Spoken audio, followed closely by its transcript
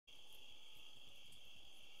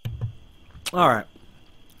Alright.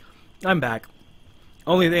 I'm back.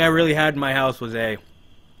 Only thing I really had in my house was a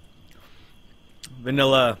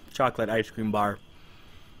vanilla chocolate ice cream bar.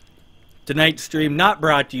 Tonight's stream not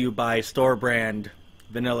brought to you by store brand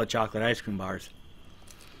vanilla chocolate ice cream bars.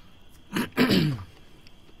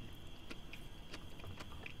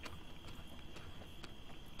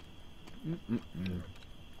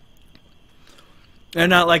 And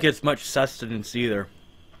not like it's much sustenance either.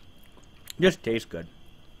 Just tastes good.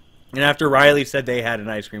 And after Riley said they had an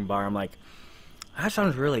ice cream bar, I'm like, that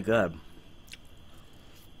sounds really good.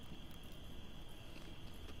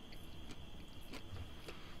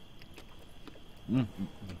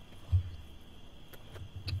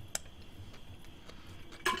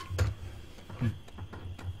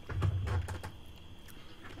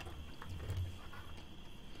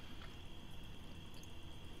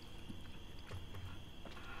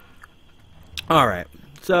 Alright,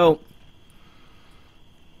 so,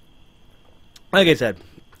 like I said,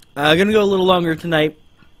 I'm going to go a little longer tonight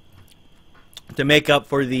to make up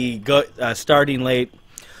for the starting late.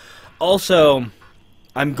 Also,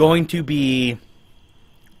 I'm going to be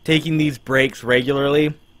taking these breaks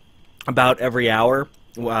regularly, about every hour,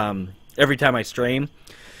 every time I stream.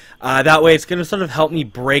 That way it's going to sort of help me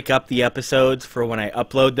break up the episodes for when I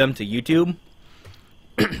upload them to YouTube.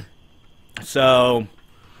 So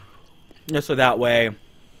that way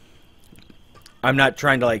I'm not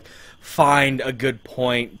trying to like find a good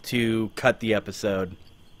point to cut the episode.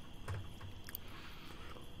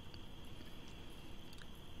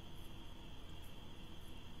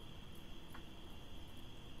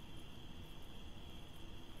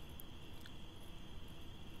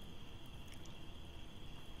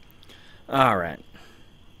 Alright.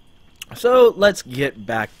 So let's get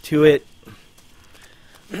back to it.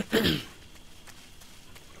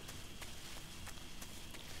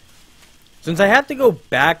 Since I have to go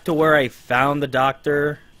back to where I found the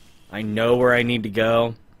doctor, I know where I need to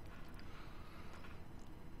go.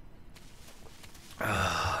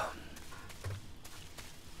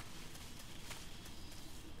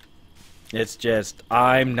 It's just,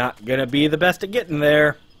 I'm not gonna be the best at getting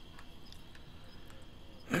there.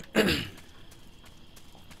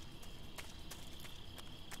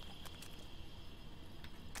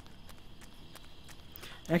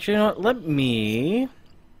 Actually, you know what? Let me...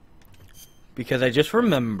 Because I just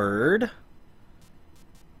remembered.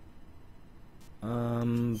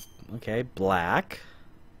 Okay, black.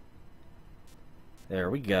 There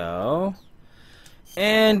we go.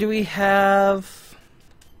 And do we have...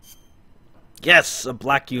 Yes, a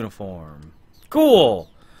black uniform. Cool!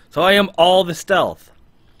 So I am all the stealth.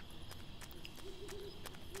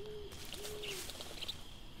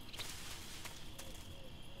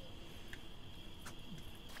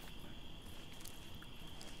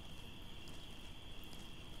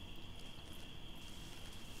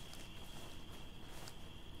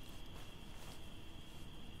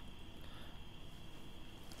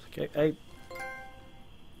 Okay,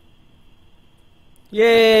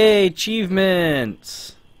 Yay!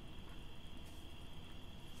 Achievements!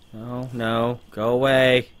 No, no. Go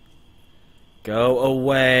away. Go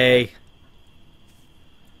away.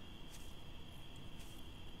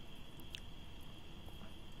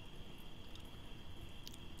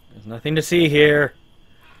 There's nothing to see here.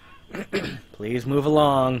 Please move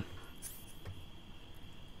along.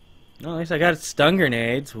 Oh, at least I got stun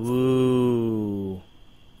grenades. Woo.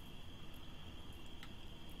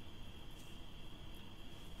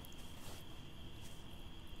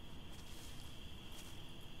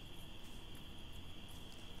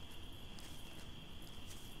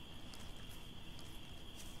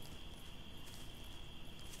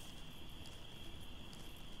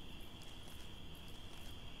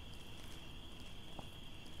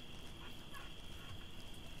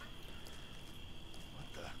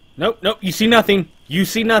 Nope, nope, you see nothing. You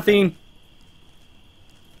see nothing.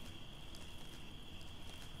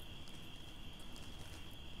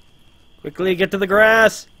 Quickly, get to the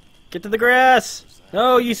grass. Get to the grass.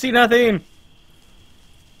 No, you see nothing.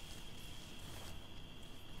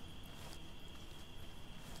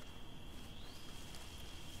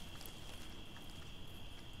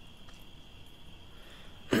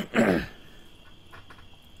 There's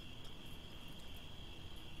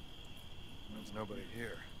nobody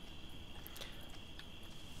here.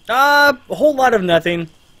 A whole lot of nothing.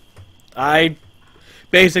 I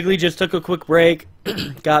basically just took a quick break,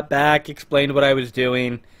 got back, explained what I was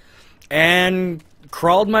doing, and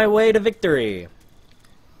crawled my way to victory.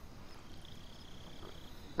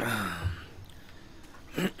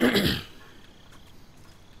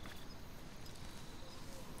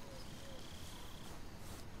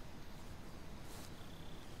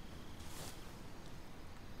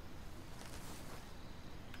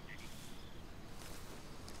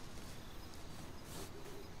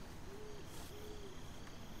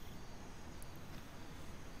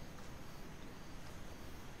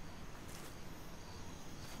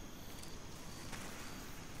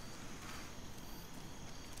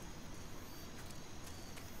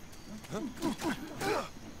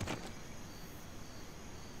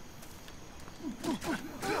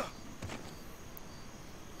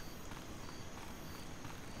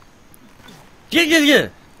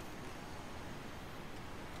 Get!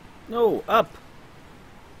 No, up.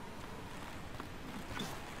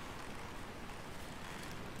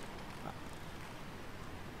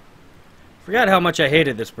 Forgot how much I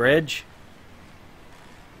hated this bridge.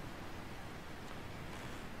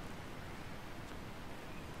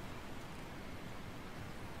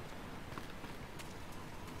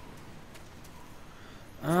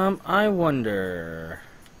 I wonder...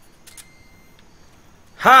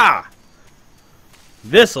 Ha!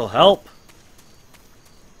 This'll help.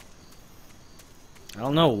 I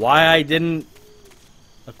don't know why I didn't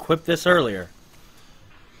equip this earlier.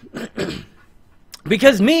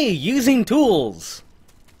 Because me using tools.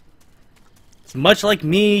 It's much like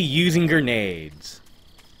me using grenades.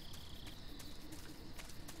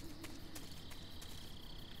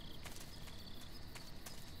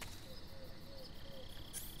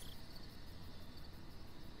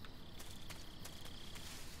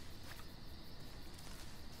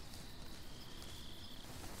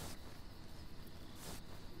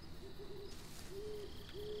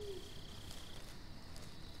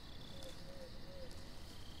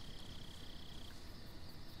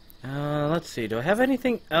 Let's see, do I have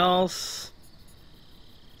anything else?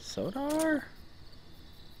 Sodar?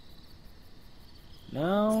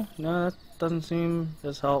 No, that doesn't seem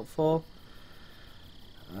as helpful.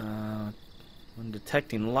 When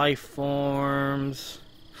detecting life forms.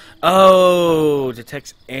 Oh,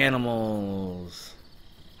 detects animals.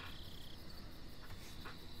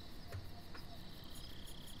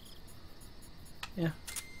 Yeah.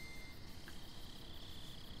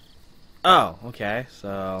 Oh, okay,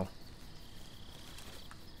 so...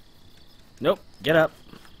 Nope, get up.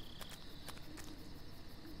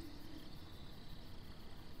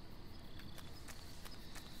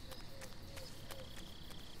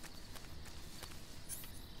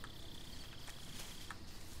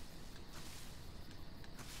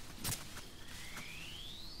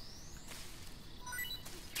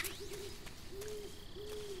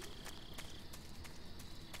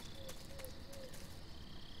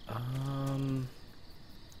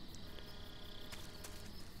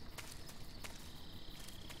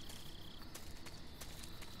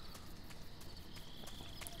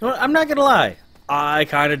 You know what, I'm not gonna lie. I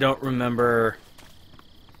kind of don't remember.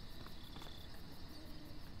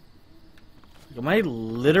 Am I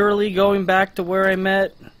literally going back to where I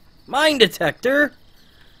met? Mine detector?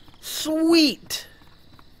 Sweet!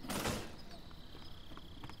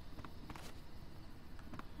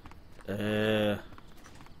 So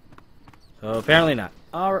apparently not.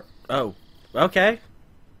 Oh, okay.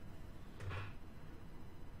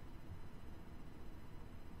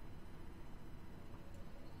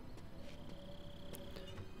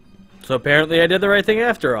 So apparently I did the right thing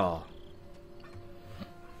after all.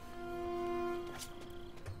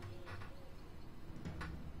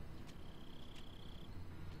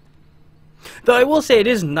 Though I will say it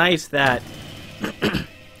is nice that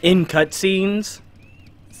in cutscenes,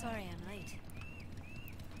 Sorry, I'm late.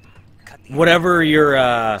 whatever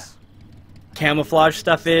your camouflage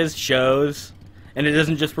stuff is shows, and it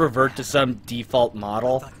doesn't just revert to some default I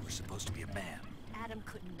model. thought you were supposed to be a man. Adam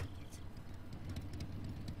couldn't make it.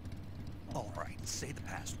 All right, say the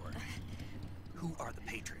password. Who are the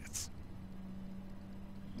Patriots?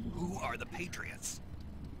 Who are the Patriots?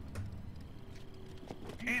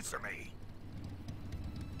 Answer me.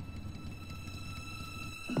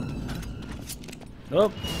 Oh,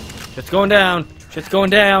 shit's going down. Shit's going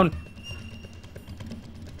down.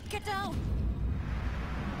 Get down!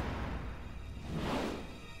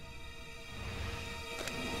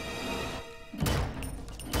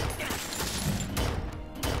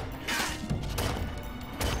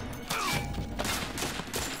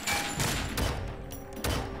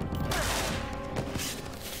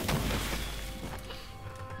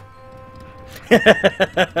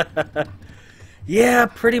 Yeah,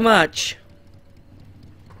 pretty much.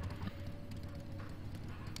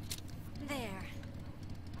 There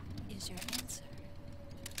is your answer.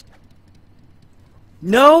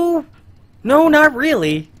 No, not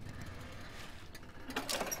really.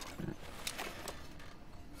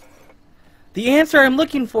 The answer I'm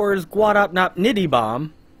looking for is Guadop Nop Nitty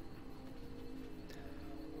Bomb.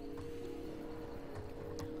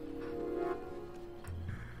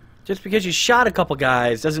 Just because you shot a couple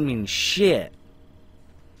guys doesn't mean shit.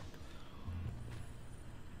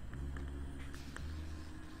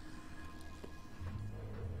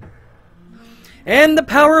 And the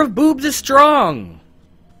power of boobs is strong.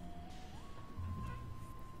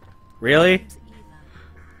 Really? Name's Eva.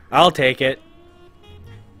 I'll take it.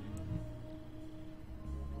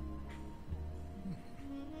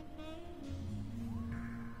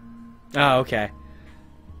 Oh, okay.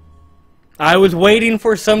 I was waiting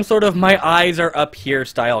for some sort of "my eyes are up here"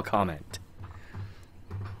 style comment.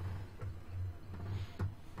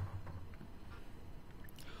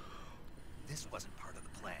 This wasn't part of the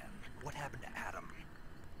plan. What happened to Adam?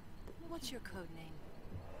 What's your code name?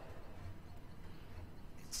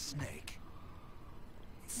 It's Snake.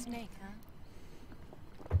 Snake, huh?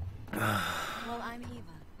 Well, I'm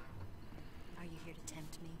Eva. Are you here to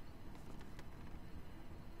tempt me?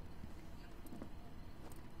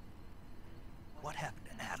 What happened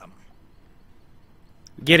to Adam?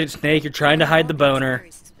 Get it, Snake? You're trying to hide the boner.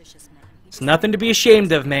 Very suspicious man. It's nothing to be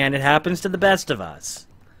ashamed of, man. It happens to the best of us.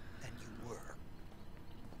 And you were.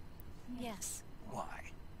 Yes,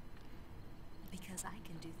 Why? because I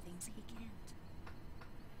can do things he can't.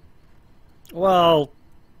 Well,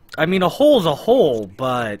 I mean, a hole's a hole,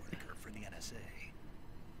 but... Worker for the NSA.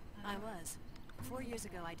 I was. 4 years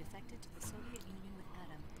ago, I defected to the Soviet Union with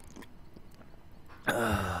Adam.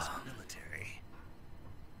 It's military.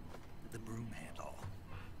 The broom handle.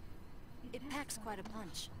 It packs quite a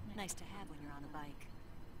punch. Nice to have when you're on a bike.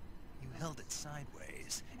 You held it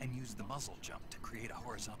sideways and used the muzzle jump to create a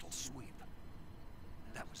horizontal sweep.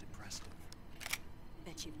 That was impressive.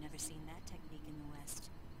 Bet you've never seen that technique in the West.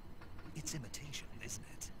 It's imitation, isn't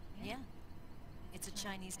it? Yeah. It's a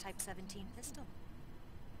Chinese Type 17 pistol.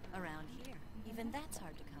 Around here, even that's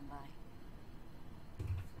hard to come by.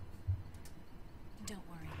 Don't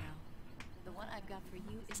worry now. The one I've got for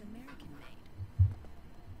you is American-made.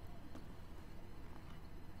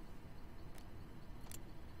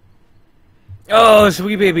 Oh,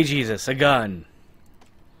 sweet baby Jesus, a gun.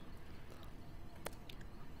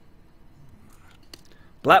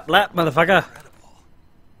 Blap, blap, motherfucker. Incredible.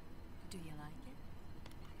 Do you like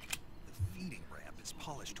it? The feeding ramp is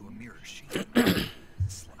polished to a mirror sheet. The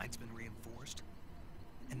slide's been reinforced.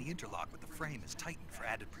 And the interlock with the frame is tightened for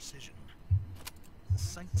added precision. The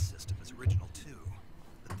sight system is original too.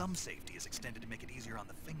 The thumb safety is extended to make it easier on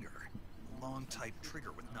the finger. A long type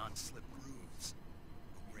trigger with non-slip grooves.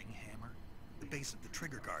 A ring hammer. The base of the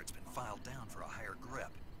trigger guard's been filed down for a higher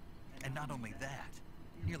grip. And not only that,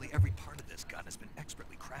 nearly every part of this gun has been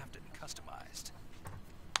expertly crafted and customized.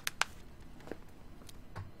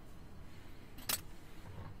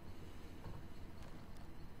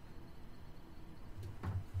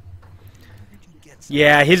 Where'd you get some-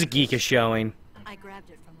 Yeah, his geek is showing. I grabbed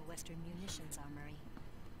it from a Western munitions armory.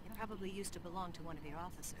 It probably used to belong to one of your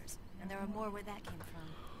officers, and there are more where that came from.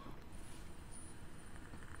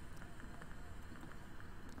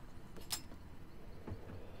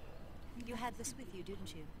 You had this with you,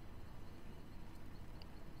 didn't you?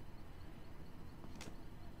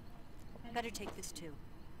 Better take this too.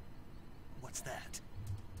 What's that?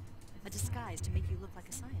 A disguise to make you look like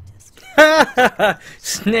a scientist.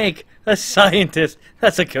 Snake, a scientist.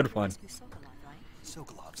 That's a good one. Must be Sokolov, right?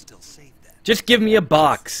 Sokolov still saved that. Just give me a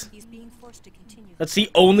box. He's being forced to continue. That's the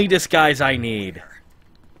only disguise I need.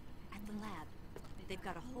 At the lab, they've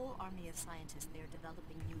got a whole army of scientists there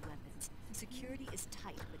developing new weapons. Security is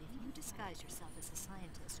tight, but if you disguise yourself as a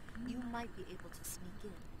scientist, you might be able to sneak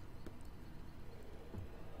in.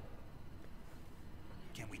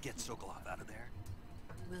 Can we get Sokolov out of there?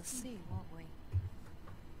 We'll see, won't we?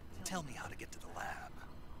 Tell me how to get to the lab.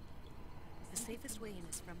 The safest way in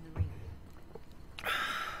is from the rear.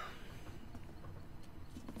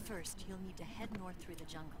 First, you'll need to head north through the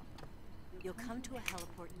jungle. You'll come to a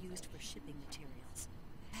heliport used for shipping materials.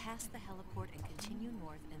 Pass the heliport and continue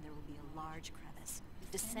north, and there will be a large crevice.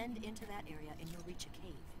 Descend into that area and you'll reach a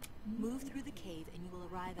cave. Move through the cave and you will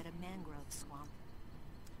arrive at a mangrove swamp.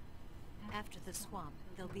 After the swamp,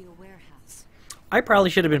 there'll be a warehouse. I probably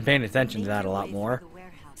should have been paying attention to Make that a your lot way more. through the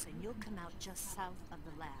warehouse and you'll come out just south of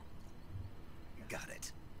the lab. Got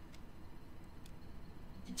it.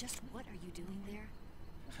 And just what are you doing there?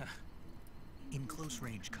 In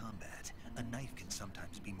close-range combat, a knife can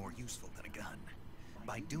sometimes be more useful than a gun.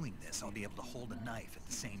 By doing this, I'll be able to hold a knife at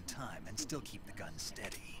the same time and still keep the gun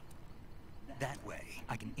steady. That way,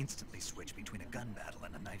 I can instantly switch between a gun battle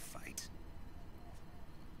and a knife fight.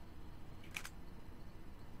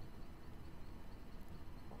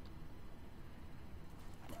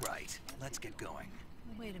 Right, let's get going.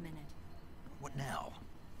 Wait a minute. What now?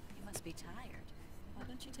 You must be tired. Why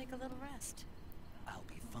don't you take a little rest? I'll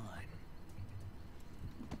be fine.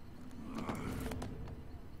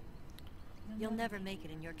 You'll never make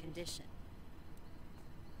it in your condition.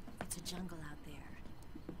 It's a jungle out there.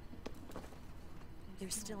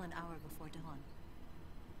 There's still an hour before dawn.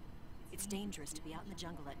 It's dangerous to be out in the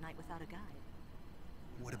jungle at night without a guide.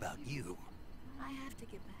 What about you? I have to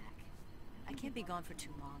get back. I can't be gone for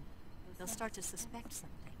too long. They'll start to suspect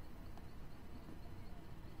something.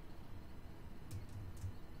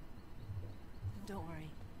 Don't worry.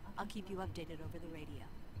 I'll keep you updated over the radio.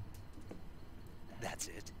 That's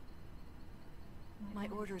it? My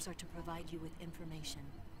orders are to provide you with information.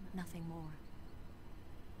 Nothing more.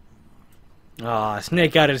 Aw,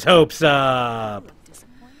 Snake got his hopes You up. look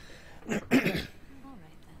disappointed. All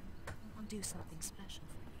right, then. I'll do something special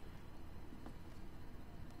for you.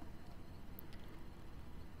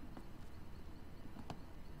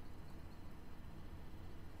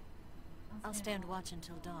 I'll stand watch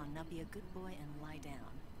until dawn. Now be a good boy and lie down.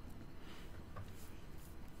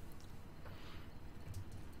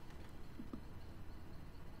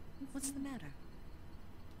 What's the matter?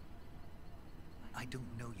 I don't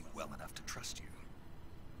know you well enough to trust you.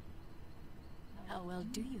 How well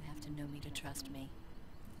do you have to know me to trust me?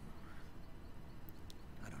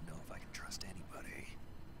 I don't know if I can trust anybody.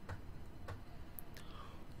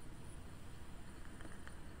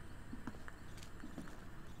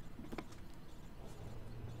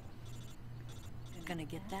 You're gonna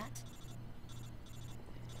get that?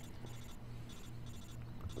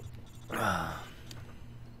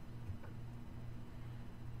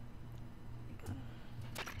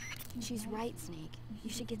 She's right, Snake. You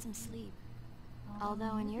should get some sleep.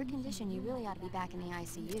 Although in your condition, you really ought to be back in the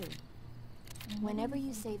ICU. Whenever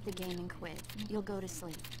you save the game and quit, you'll go to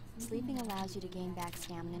sleep. Sleeping allows you to gain back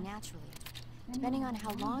stamina naturally. Depending on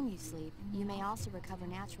how long you sleep, you may also recover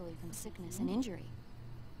naturally from sickness and injury.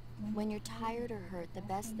 When you're tired or hurt, the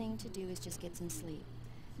best thing to do is just get some sleep.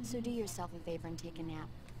 So do yourself a favor and take a nap.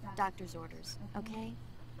 Doctor's orders, okay?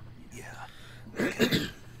 Yeah.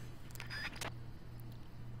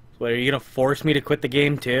 What, are you gonna force me to quit the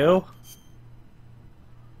game too?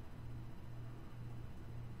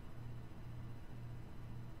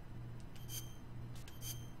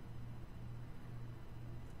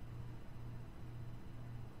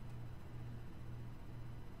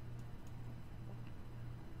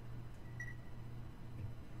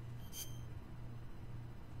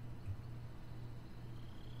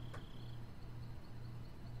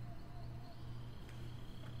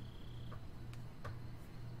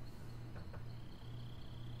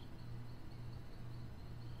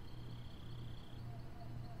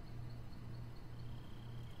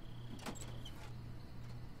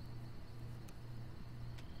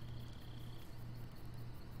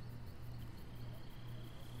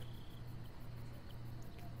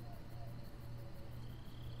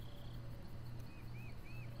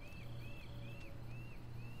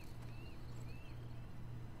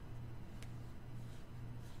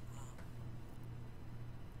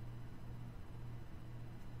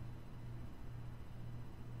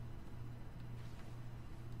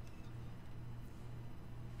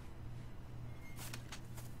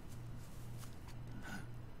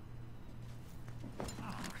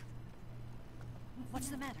 What's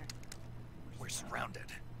the matter? We're surrounded.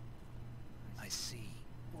 I see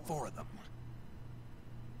 4 of them.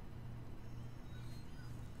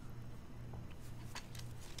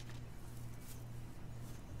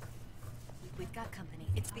 We've got company.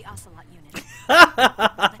 It's the Ocelot unit. Let's get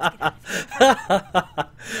out of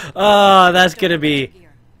here. Oh, that's gonna Don't be forget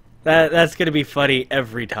your gear. that's gonna be funny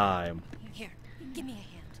every time. Here, give me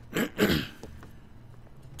a hand.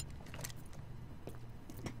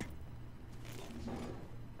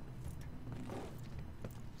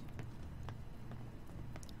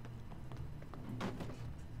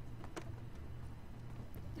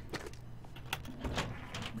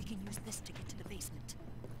 We can use this to get to the basement.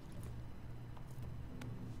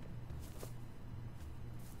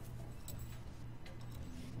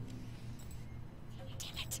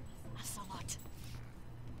 Damn it, Ocelot.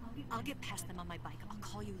 I'll get past them on my bike. I'll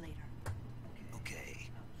call you later. Okay,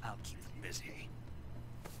 I'll keep them busy.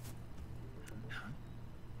 Huh?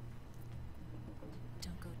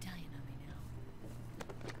 Don't go dying on me now.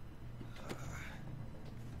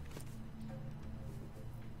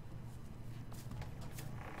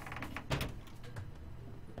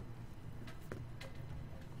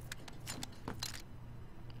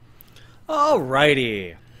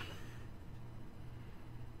 Alrighty.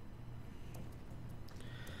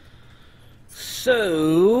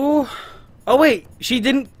 So, oh wait, she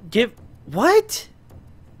didn't give what?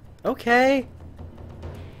 Okay.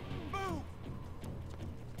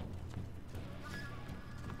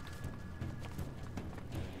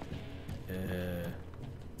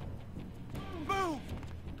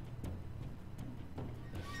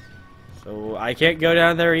 So I can't go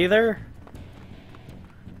down there either?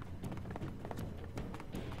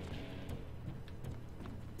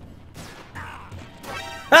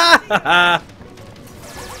 Ha ha ha!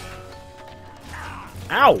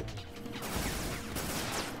 Ow!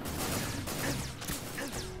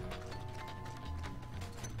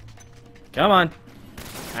 Come on.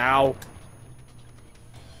 Ow.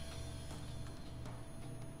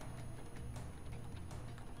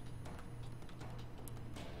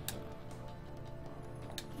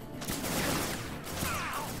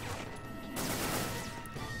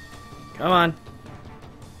 Come on.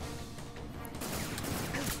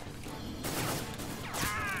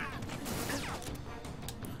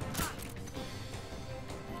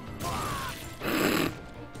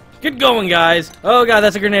 Get going, guys. Oh, God,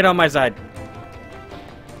 that's a grenade on my side.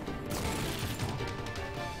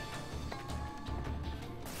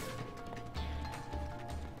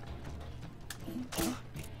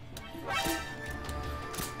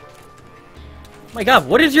 My God,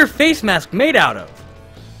 what is your face mask made out of?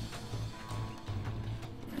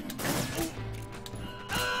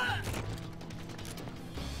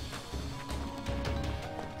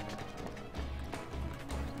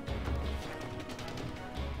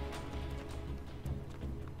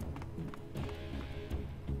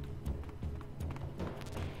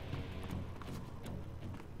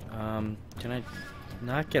 Can I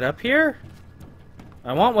not get up here?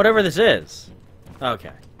 I want whatever this is.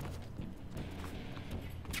 Okay.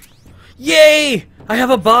 Yay! I have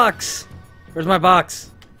a box! Where's my box?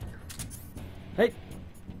 Hey!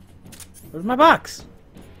 Where's my box?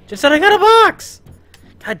 Just said I got a box!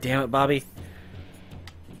 God damn it, Bobby.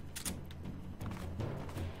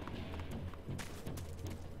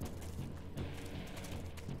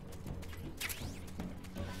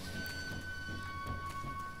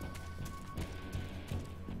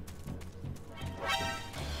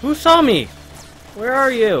 Who saw me? Where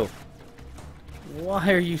are you?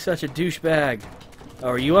 Why are you such a douchebag? Oh,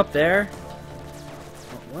 are you up there?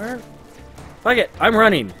 Where? Fuck it, I'm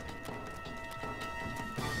running.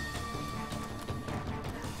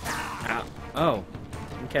 Ow. Oh,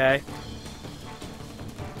 okay.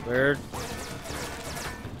 Where's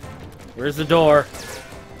the door?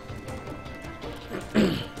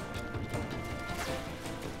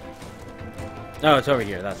 Oh, it's over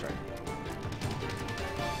here, that's right.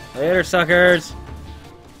 Later, suckers!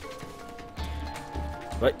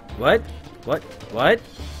 What? What? What? What?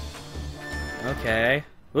 Okay.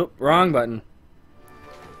 Oop, wrong button.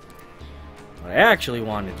 What I actually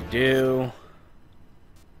wanted to do...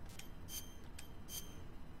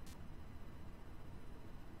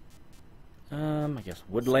 I guess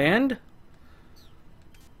Woodland.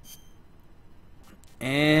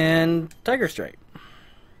 And Tiger Stripe.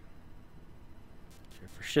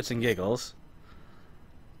 For shits and giggles.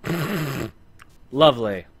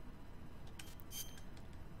 Lovely.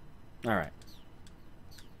 Alright.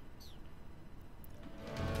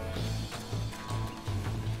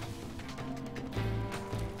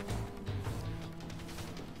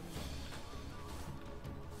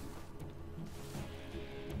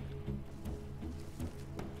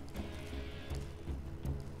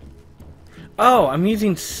 Oh, I'm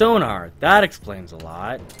using sonar. That explains a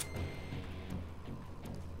lot.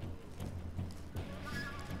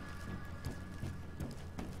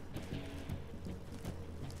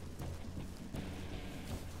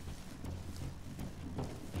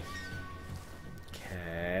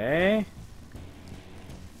 Okay.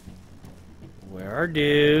 Where are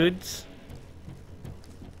dudes?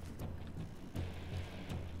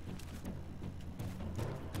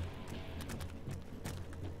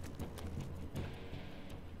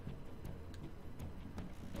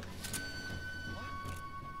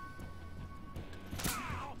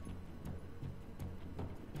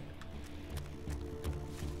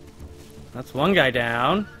 That's one guy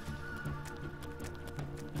down.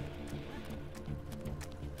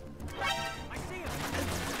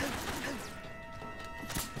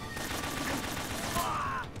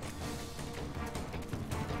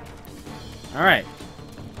 Alright.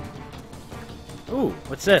 Ooh,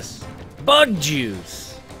 what's this? Bug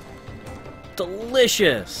juice!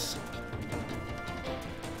 Delicious!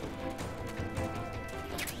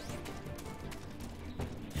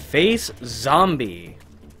 Face zombie.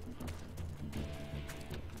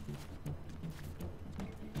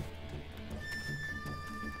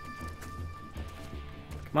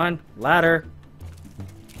 Come on, ladder.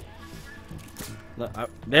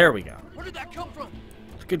 There we go. Where did that come from?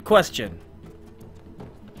 It's a good question.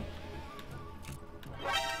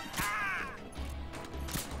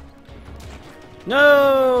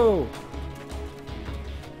 No!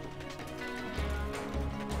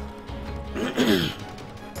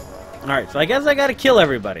 Alright, so I guess I gotta kill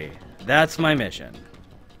everybody. That's my mission.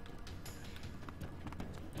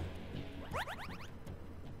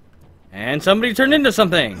 And somebody turned into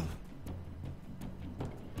something!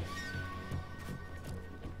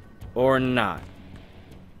 Or not.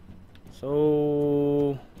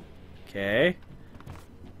 So... Okay.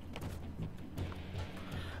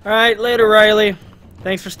 Alright, later, Riley.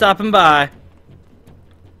 Thanks for stopping by.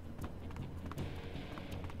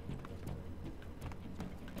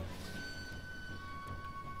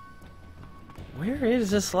 Where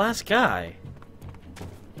is this last guy?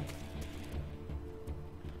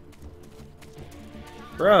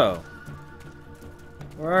 Bro.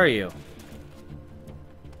 Where are you?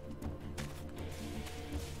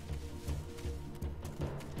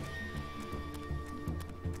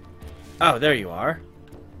 Oh, there you are.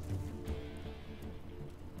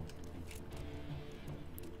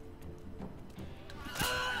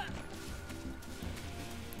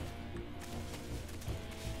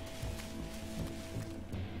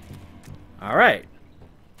 Alright.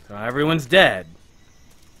 So everyone's dead.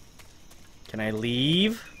 Can I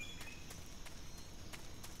leave?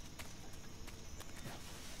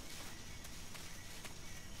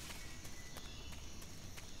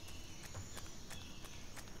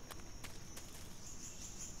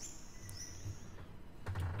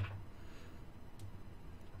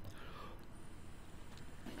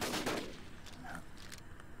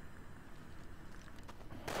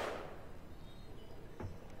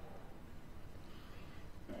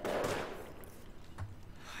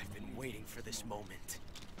 Waiting for this moment.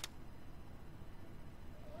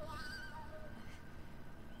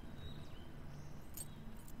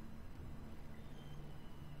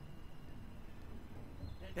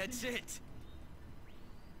 That's it.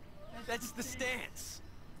 That's the stance.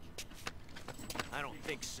 I don't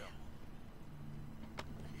think so.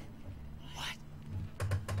 What?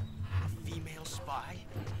 A female spy?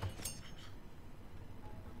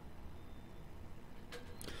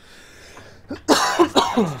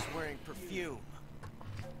 She's wearing perfume.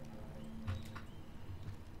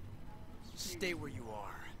 Stay where you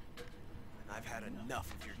are. I've had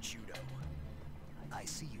enough of your judo. I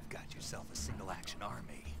see you've got yourself a single-action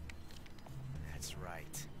army. That's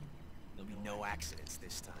right. There'll be no accidents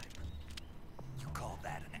this time. You call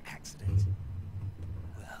that an accident?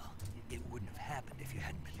 Well, it wouldn't have happened if you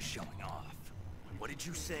hadn't been showing off. What did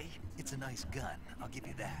you say? It's a nice gun, I'll give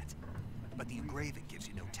you that. But the engraving gives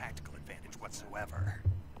you no tactical advantage whatsoever.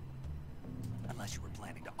 Unless you were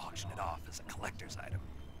planning to auction it off as a collector's item.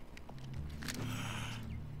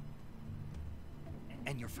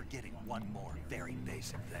 And you're forgetting one more very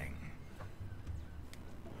basic thing.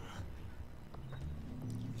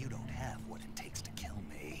 You don't have what it takes to kill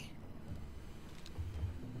me.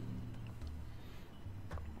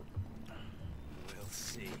 We'll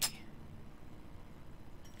see.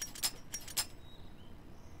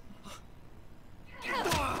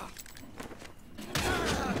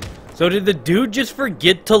 So did the dude just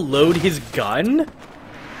forget to load his gun?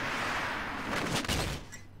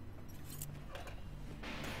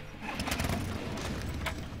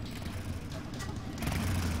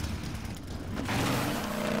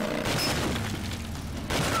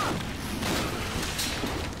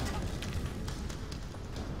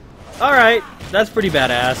 Alright, that's pretty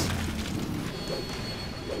badass.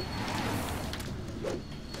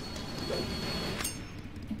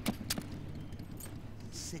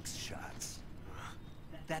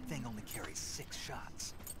 That thing only carries 6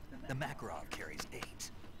 shots. The Makarov carries 8.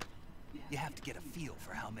 You have to get a feel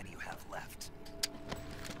for how many you have left.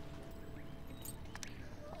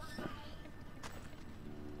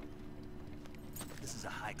 This is a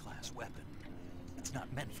high-class weapon. It's not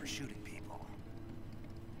meant for shooting people.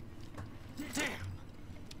 Damn!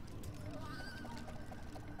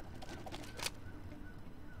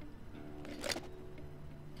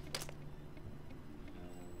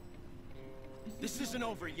 This isn't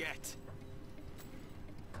over yet.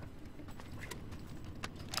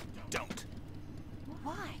 Don't.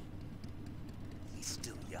 Why? He's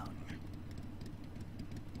still young.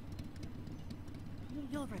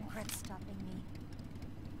 You'll regret stopping me.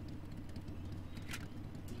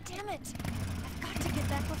 Damn it! I've got to get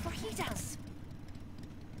back before he does.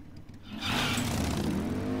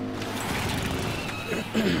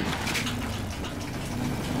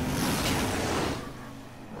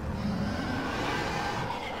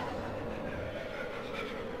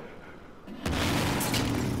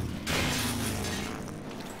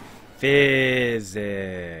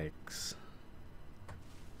 Physics.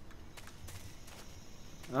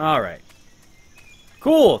 Alright.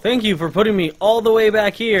 Cool, thank you for putting me all the way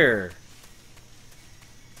back here.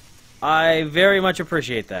 I very much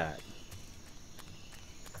appreciate that.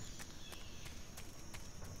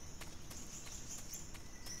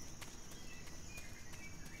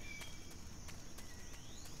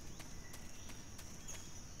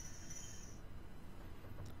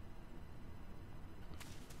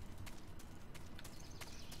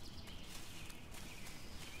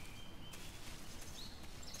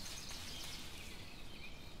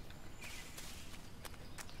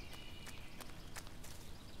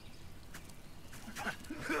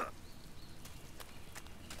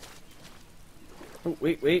 Oh,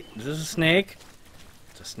 wait, wait. Is this a snake?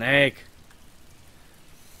 It's a snake.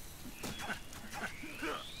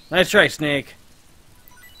 Nice try, snake.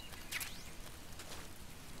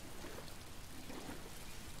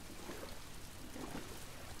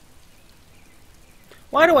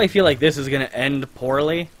 Why do I feel like this is going to end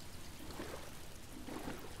poorly?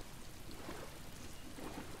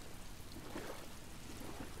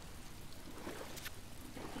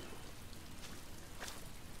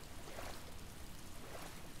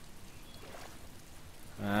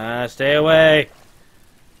 Stay away.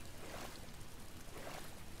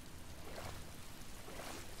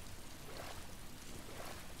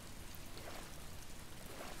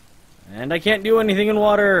 And I can't do anything in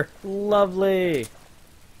water. Lovely.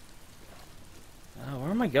 Where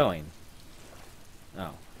am I going? Oh,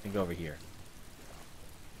 I think over here.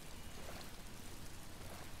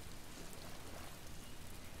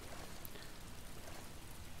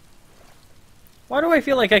 Why do I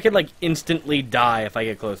feel like I could, like, instantly die if I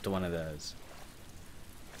get close to one of those?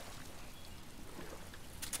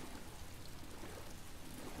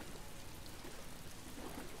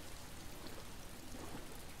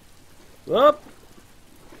 Whoop!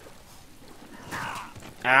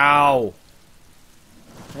 Ow!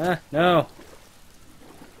 No.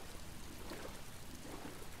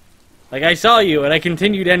 Like, I saw you, and I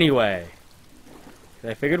continued anyway.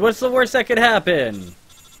 I figured, what's the worst that could happen?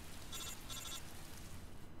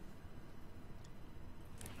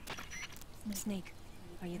 Snake,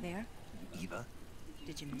 are you there? Eva,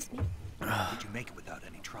 Did you miss me? did you make it without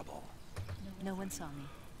any trouble? No one saw me.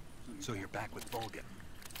 So you're back with Vulcan.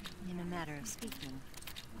 In a matter of speaking.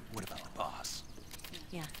 What about the boss?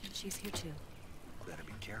 Yeah, she's here too. Better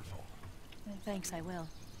be careful. Thanks, I will.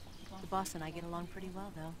 The boss and I get along pretty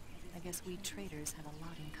well, though. I guess we traders have a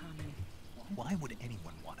lot in common. Why would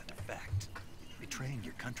anyone want to defect? Betraying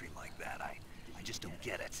your country like that, I just don't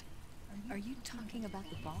get it. Are you talking about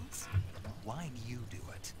the boss? Why do you do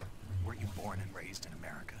it? Weren't you born and raised in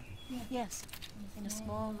America? Yes, in a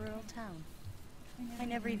small rural town. I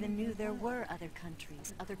never even knew there were other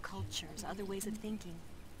countries, other cultures, other ways of thinking.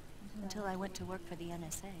 Until I went to work for the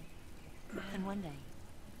NSA. And one day,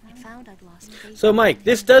 I found I'd lost faith. So, Mike,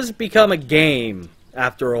 this does become a game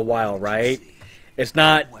after a while, right? It's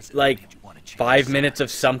not, like, 5 minutes of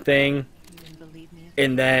something, You didn't believe me?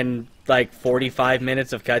 and then, like, 45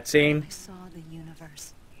 minutes of cutscene. I saw the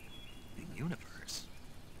universe. The universe?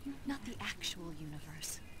 Not the actual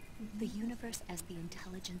universe. The universe as the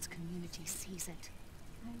intelligence community sees it.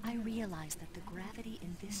 I realized that the gravity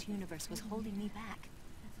in this universe was holding me back.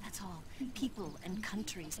 That's all. People and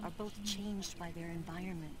countries are both changed by their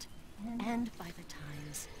environment. And by the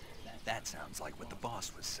times. That sounds like what the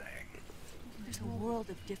boss was saying. There's a world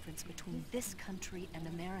of difference between this country and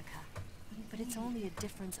America. But it's only a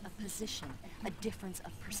difference of position, a difference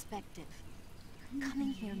of perspective.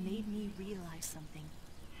 Coming here made me realize something.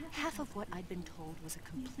 Half of what I'd been told was a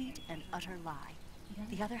complete and utter lie.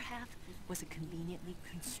 The other half was a conveniently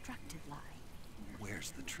constructed lie. Where's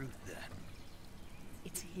the truth then?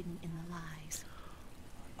 It's hidden in the lies.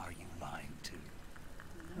 Are you lying too?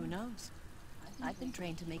 Who knows? I've been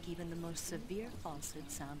trained to make even the most severe falsehood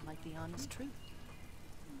sound like the honest truth.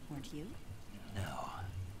 Weren't you? No.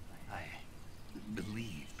 I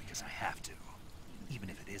believe because I have to. Even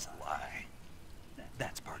if it is a lie.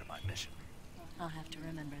 That's part of my mission. I'll have to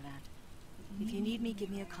remember that. If you need me, give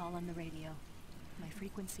me a call on the radio. My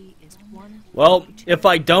frequency is 1... Well, if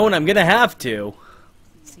I don't, I'm gonna have to.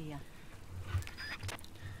 See ya.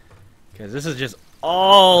 Because this is just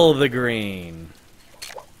all the green.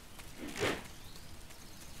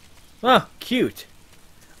 Oh, cute.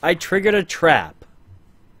 I triggered a trap.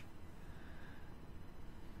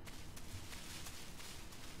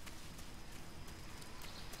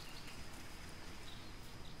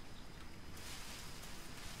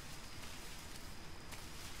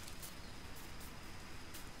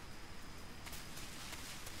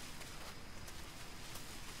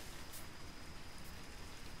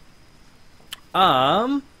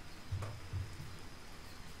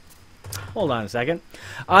 Hold on a second.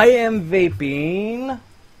 I am vaping. I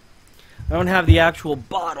don't have the actual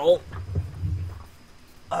bottle.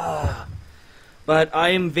 But I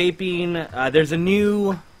am vaping. There's a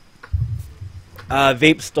new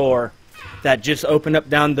vape store that just opened up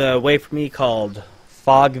down the way from me called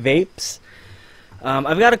Fog Vapes.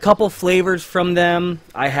 I've got a couple flavors from them.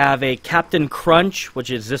 I have a Captain Crunch, which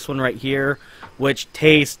is this one right here, which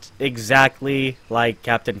tastes exactly like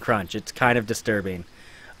Captain Crunch. It's kind of disturbing.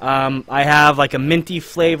 I have like a minty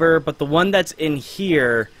flavor, but the one that's in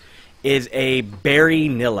here is a berry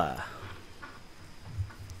nilla.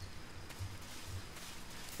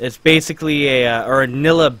 It's basically or a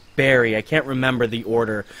vanilla berry. I can't remember the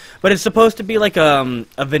order, but it's supposed to be like a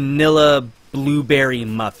vanilla blueberry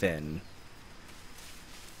muffin.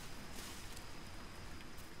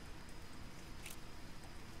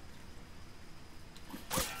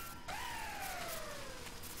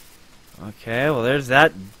 Okay, well there's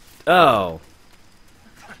that. Oh.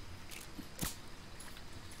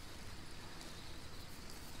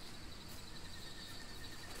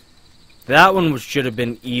 That one should have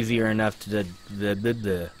been easier enough to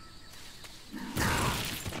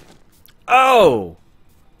Oh!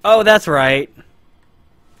 Oh, that's right.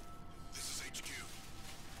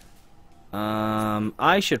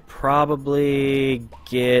 I should probably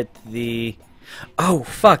get the... Oh,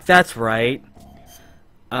 fuck, that's right.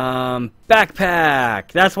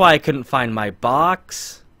 Backpack! That's why I couldn't find my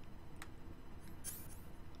box.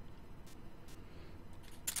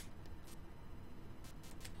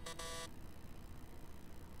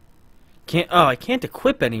 I can't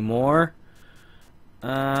equip anymore.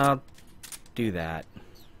 Do that.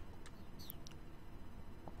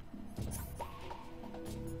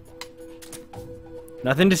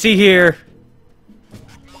 Nothing to see here.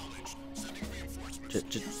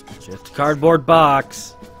 Just a cardboard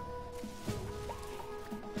box.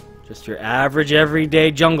 Just your average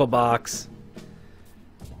everyday jungle box.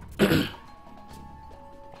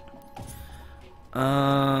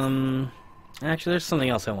 Actually, there's something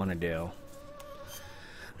else I want to do.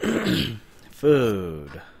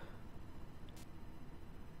 Food.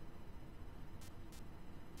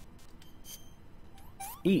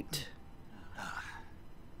 Eat.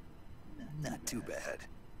 Not too bad.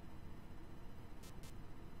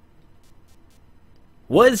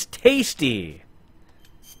 Was tasty.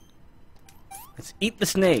 Let's eat the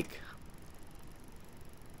snake.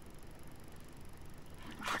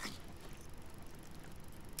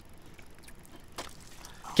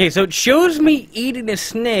 Okay, so it shows me eating a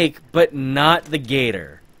snake, but not the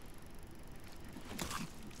gator.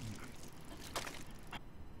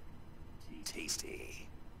 Tasty.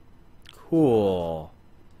 Cool.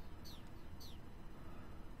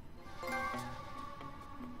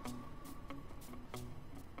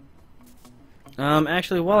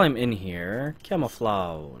 Actually, while I'm in here,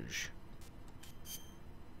 camouflage.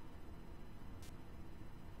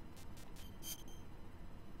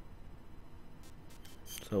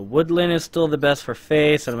 So woodland is still the best for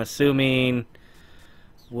face, and I'm assuming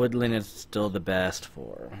woodland is still the best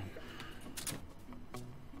for...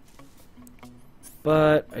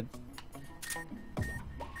 But...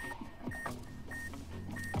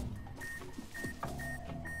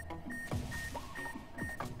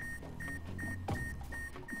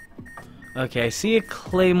 Okay, I see a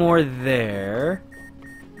claymore there.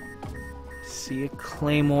 See a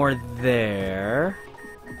claymore there.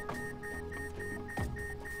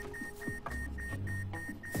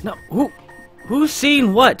 No, who's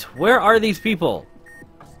seen what? Where are these people?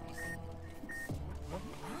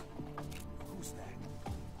 Who's that?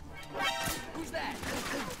 Who's that?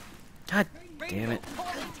 God damn it.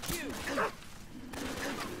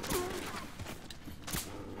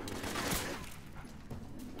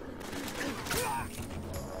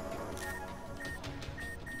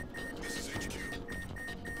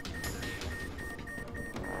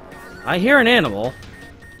 I hear an animal.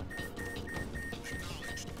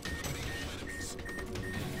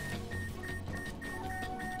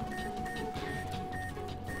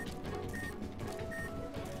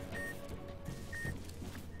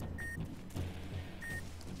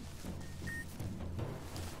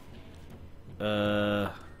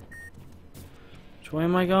 Which way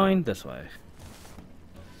am I going? This way.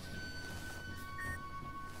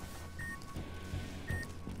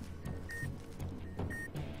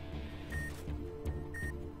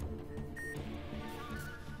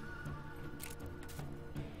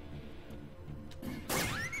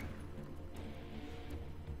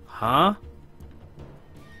 Huh?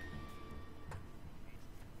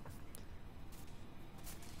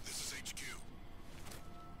 This is HQ.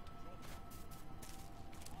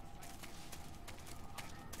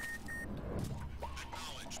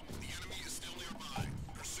 Acknowledge. The enemy is still nearby.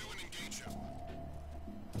 Pursue and engage him.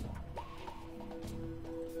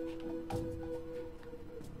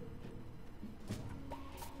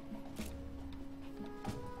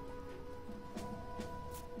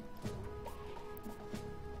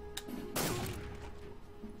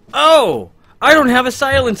 Oh! I don't have a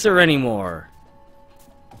silencer anymore.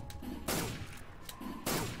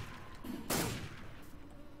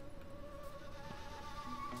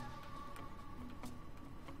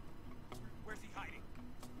 Where's he hiding?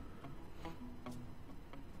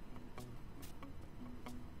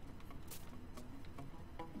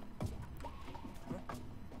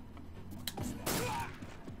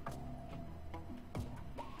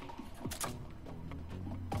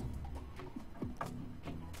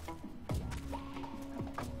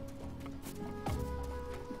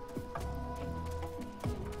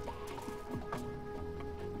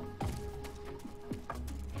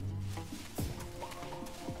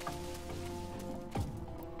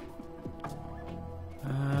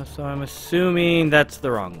 So I'm assuming that's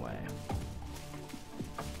the wrong way.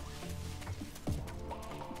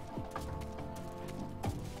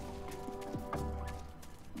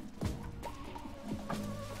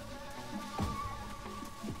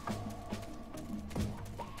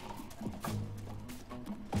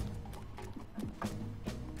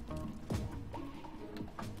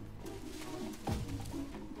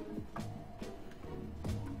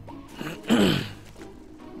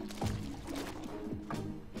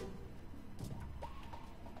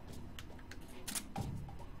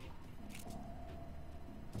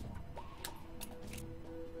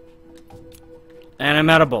 And I'm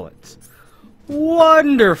out of bullets.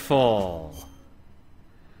 Wonderful!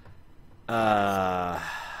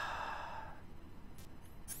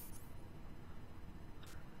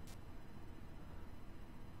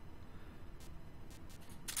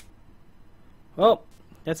 Well,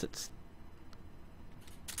 guess it's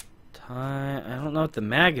time. I don't know what the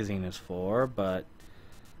magazine is for, but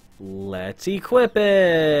let's equip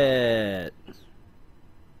it!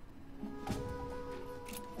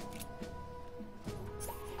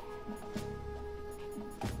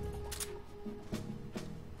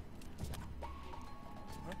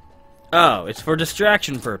 Oh, it's for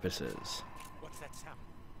distraction purposes. What's that sound?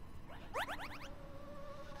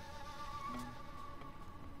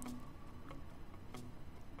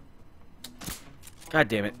 God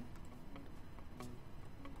damn it.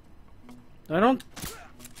 I don't...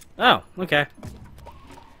 Oh, okay.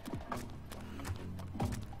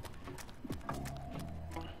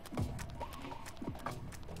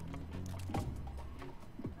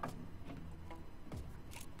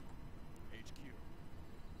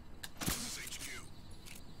 This is HQ.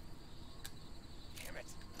 Damn it.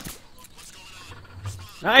 What's going on?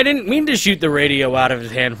 Respond. I didn't mean to shoot the radio out of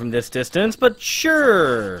his hand from this distance, but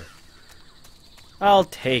sure. I'll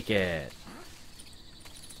take it.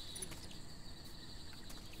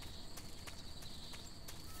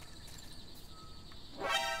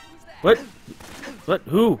 What? What?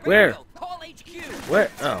 Who? Where? Call HQ.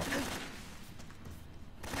 Where? Oh.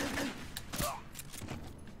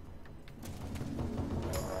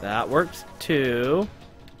 That works too.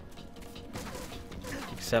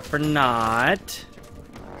 Except for not.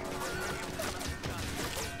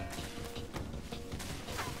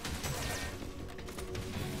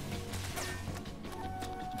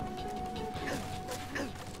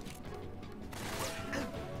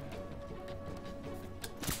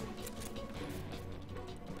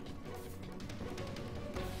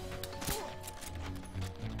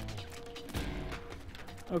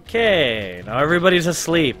 Okay, now everybody's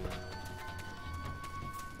asleep.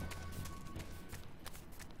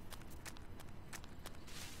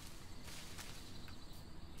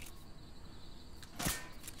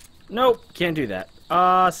 Nope, can't do that.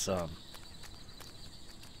 Awesome.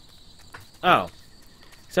 Oh.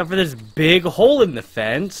 Except for this big hole in the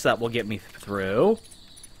fence that will get me through.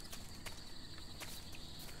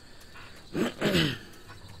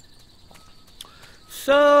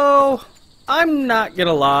 So, I'm not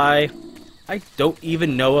gonna lie. I don't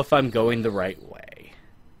even know if I'm going the right way.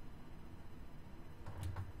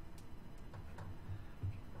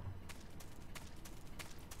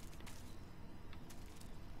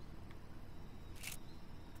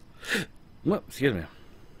 Well, excuse me.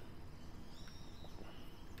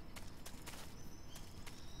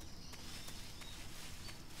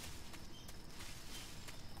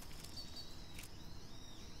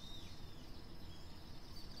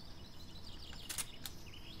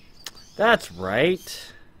 That's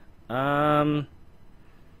right. Under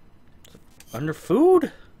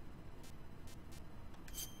food?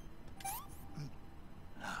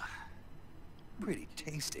 Pretty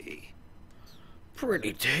tasty.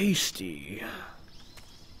 Pretty tasty.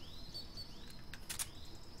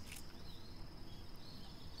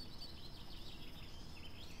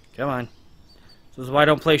 Come on. This is why I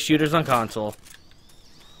don't play shooters on console.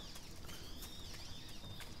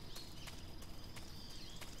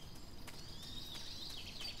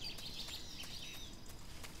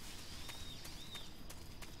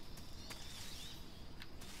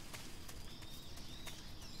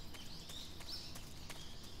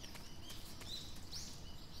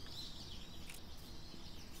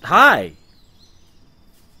 Hi.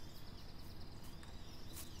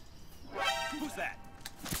 Who's that?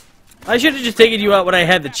 I should have just taken you out when I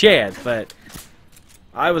had the chance, but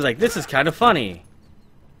I was like, this is kind of funny.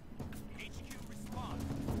 HQ, respond.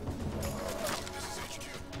 This is HQ.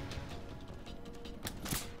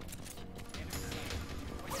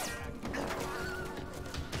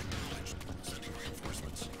 Acknowledged. Sending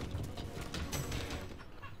reinforcements.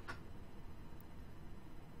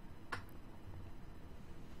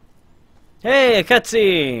 Hey, a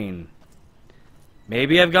cutscene!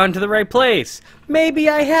 Maybe I've gone to the right place. Maybe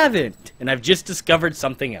I haven't. And I've just discovered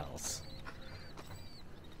something else.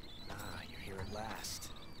 Ah, you're here at last.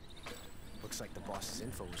 Looks like the boss's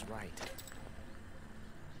info was right.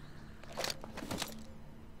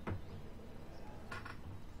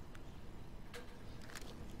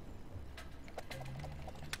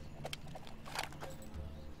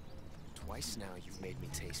 Twice now you've made me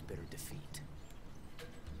taste bitter defeat.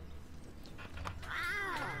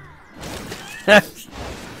 I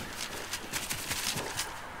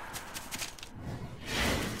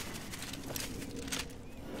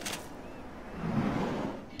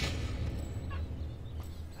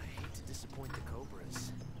hate to disappoint the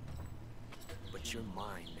Cobras, but you're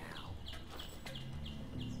mine now.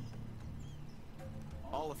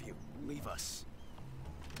 All of you, leave us.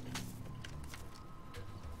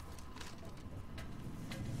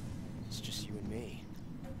 It's just you and me.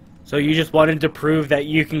 So you just wanted to prove that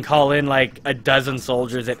you can call in like a dozen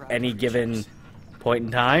soldiers at any given point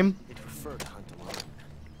in time? They prefer to hunt alone.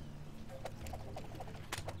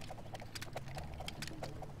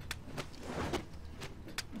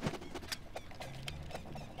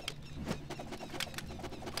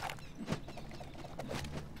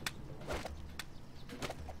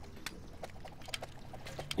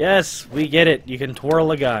 Yes, we get it. You can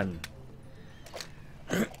twirl a gun.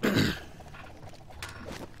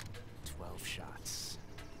 12 shots.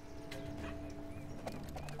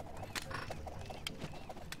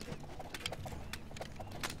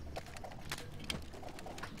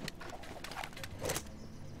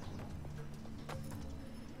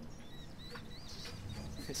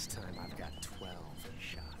 This time I've got 12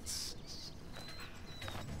 shots.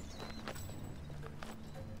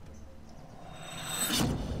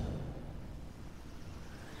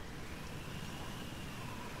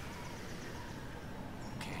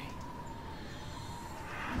 Okay.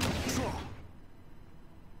 Draw.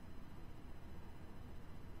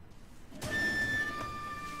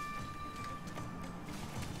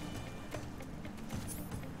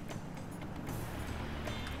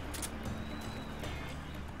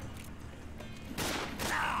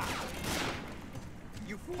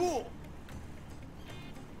 You fool!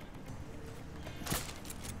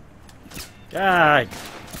 God.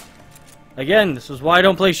 Again, this is why I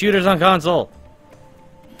don't play shooters on console.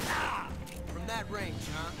 From that range,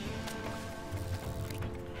 huh?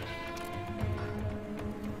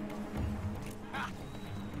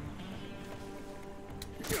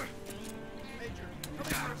 Major, come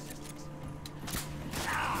in for assistance.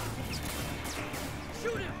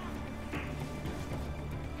 Shoot him!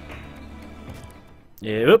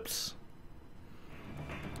 Yeah, oops.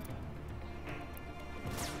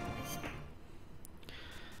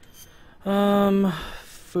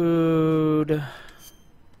 Food.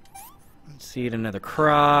 Let's see, another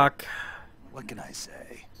crock. What can I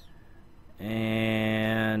say?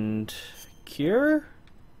 And cure?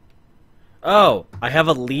 Oh, I have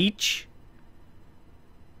a leech.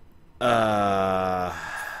 Oh,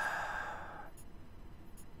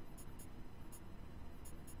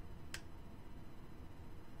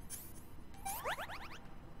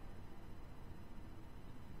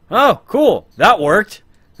 cool. That worked.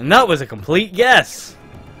 And that was a complete guess.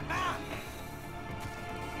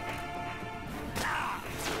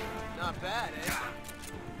 Not bad, eh?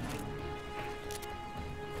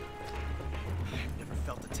 I've never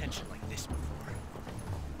felt a tension like this before.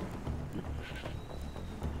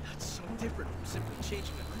 That's so different from simply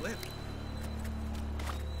changing a clip.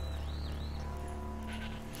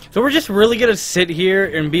 So we're just really gonna sit here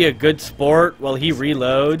and be a good sport while he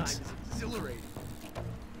reloads. It's exhilarating.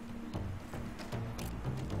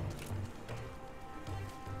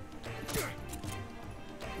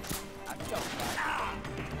 I felt that.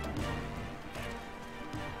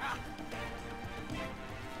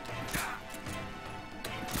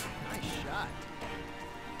 Nice shot.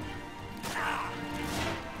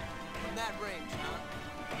 From that range, huh?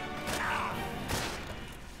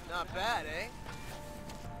 Not bad, eh?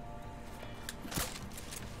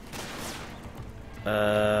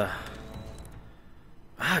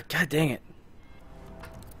 God dang it.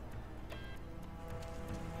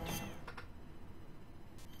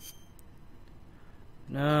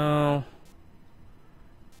 No.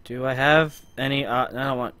 Do I have any, I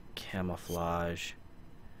don't want camouflage.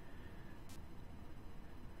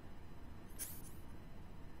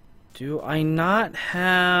 Do I not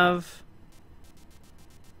have...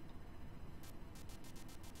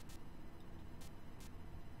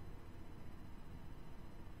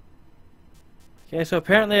 Okay, so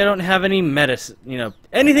apparently I don't have any medicine, you know,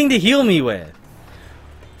 anything to heal me with.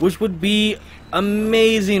 which would be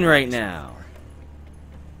amazing right now.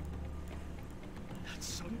 That's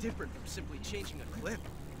so different from simply changing a clip.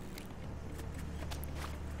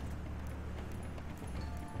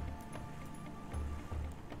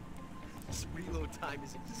 This reload time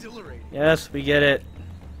is exhilarating. Yes, we get it.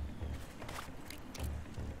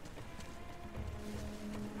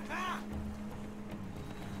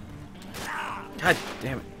 God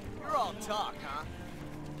damn it. You're all talk, huh?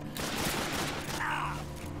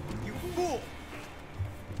 You fool!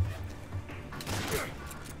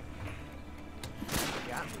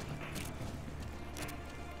 Got me.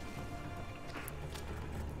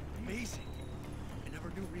 Amazing. I never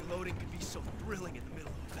knew reloading could be so thrilling in the middle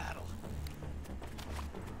of a battle.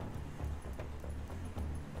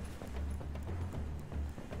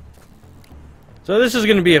 So this is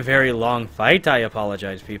going to be a very long fight. I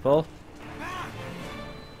apologize, people.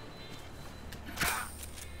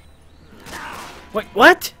 Wait,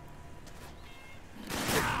 what?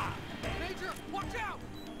 Major, watch out!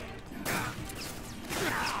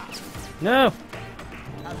 No.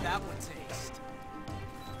 How'd that one taste?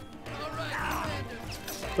 All right, Commander.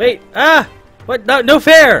 Wait. Ah! What? No, no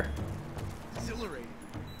fair. Exhilarating.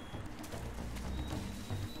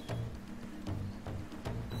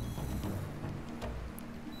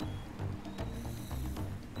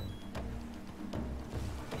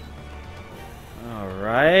 All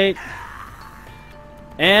right.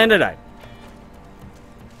 And I died.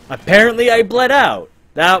 Apparently I bled out.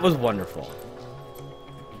 That was wonderful.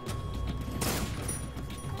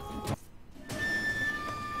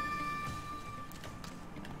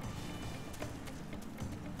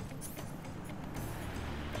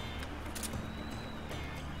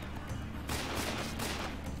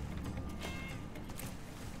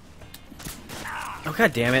 Oh,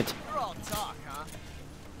 god damn it. You're all talk, huh?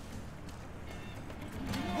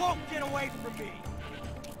 You won't get away from me!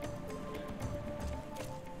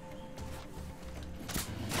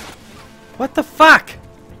 What the fuck?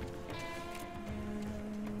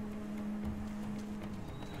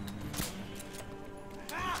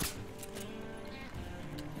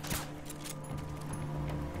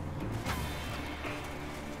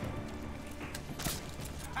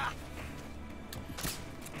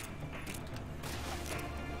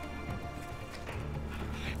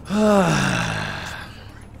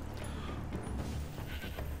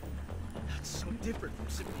 That's so different from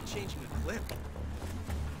simply changing a clip.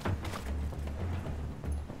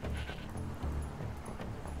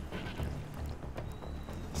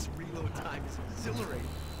 This reload time is exhilarating.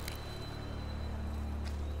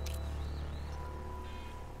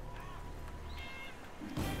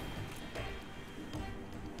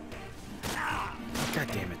 God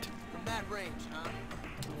damn it. From that range, huh?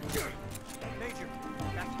 Major,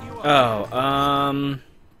 backing you up. Oh,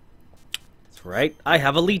 that's right. I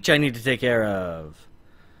have a leech I need to take care of.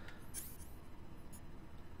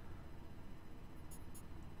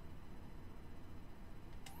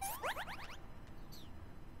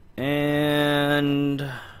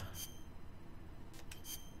 And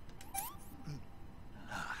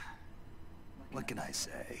What can I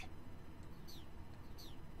say?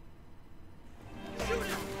 Shoot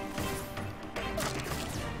him!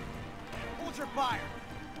 Hold your fire!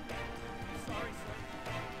 Sorry, sir.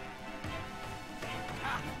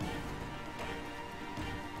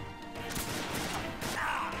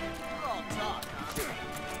 Ah. You're all talk, huh?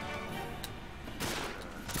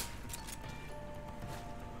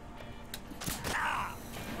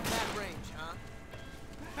 From that range, huh?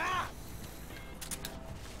 Ah.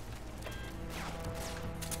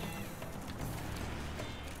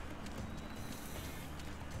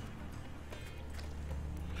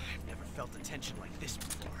 I've never felt a tension like this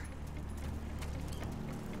before.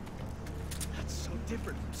 That's so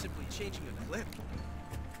different from simply changing a clip.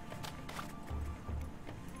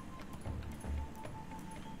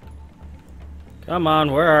 come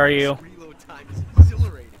on, where are you? This reload time is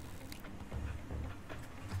exhilarating.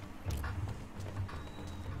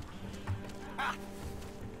 Ah.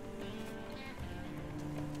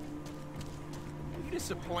 You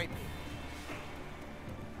disappoint me.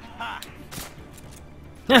 Ha!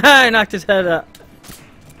 I knocked his head up.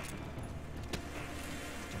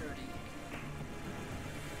 Dirty.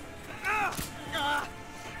 Ah! Ah!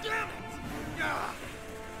 Damn it! Ah!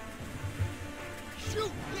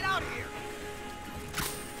 Shoot! Get out of here!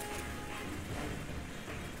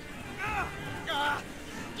 Ah! Ah!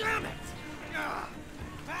 Damn it! Ah!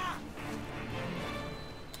 Ah!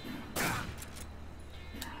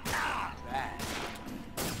 Ah! Bad.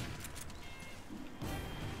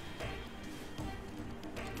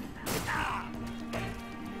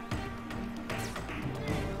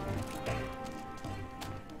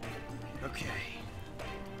 Okay.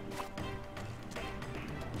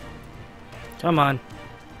 Come on.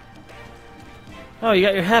 Oh, you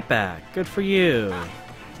got your hat back. Good for you.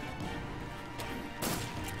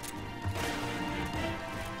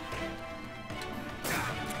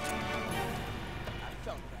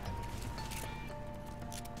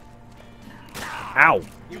 Ow.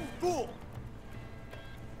 You fool!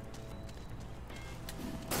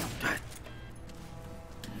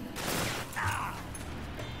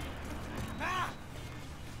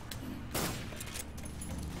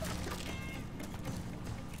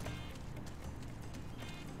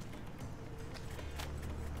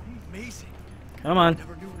 Amazing. Come on.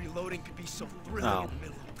 Never knew reloading could be so thrilling Oh. in the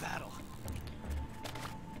middle of battle.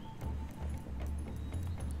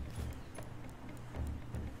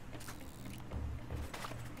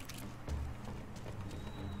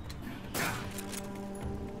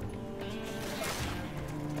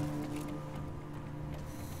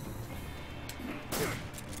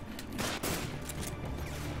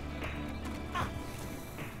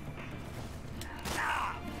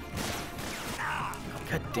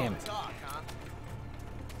 God damn it. Talk, huh?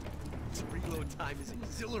 This reload time is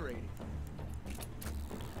exhilarating.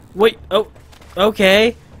 Wait, oh,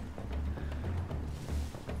 okay.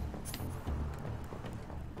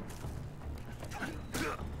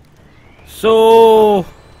 So...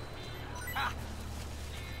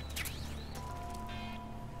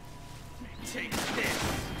 Take this.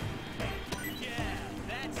 Yeah,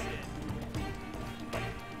 that's it.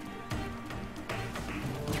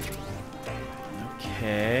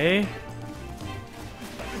 Okay.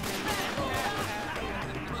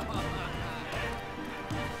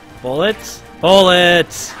 Bullets?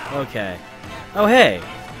 Bullets! Okay. Oh, hey.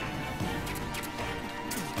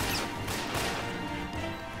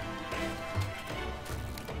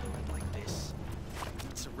 Like this.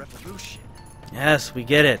 It's a revolution. Yes, we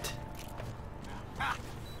get it.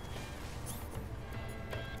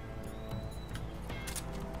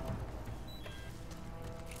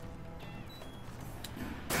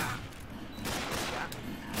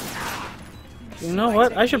 You know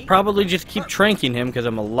what? I should probably just keep tranking him because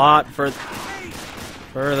I'm a lot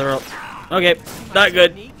further up. Okay, not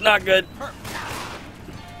good. Not good.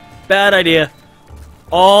 Bad idea.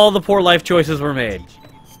 All the poor life choices were made.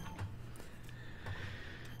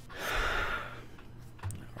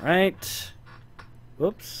 Alright.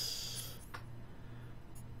 Whoops.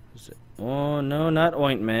 Is it? Oh, no, not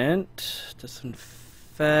ointment.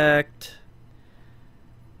 Disinfect.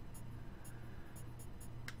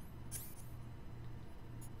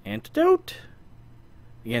 Antidote?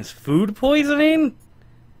 Against food poisoning?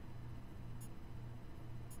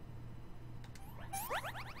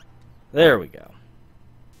 There we go.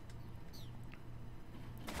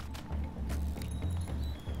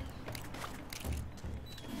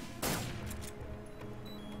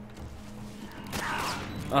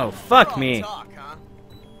 Oh, fuck me. Talk, huh?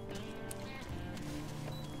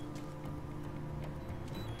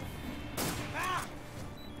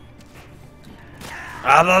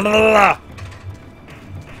 Ah, la, la, la, la.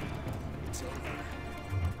 It's over.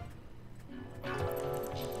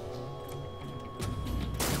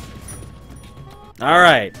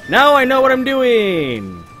 Alright, now I know what I'm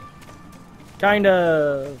doing! Kind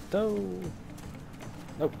of. Oh.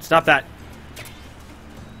 Nope, stop that.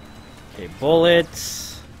 Okay, bullets.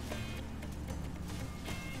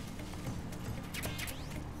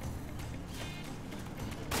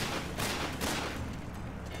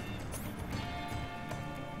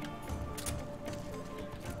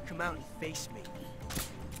 Come out and face me.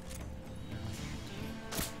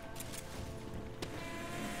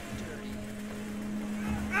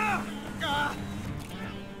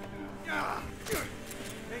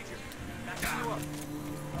 Major, backing you up.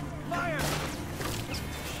 Fire!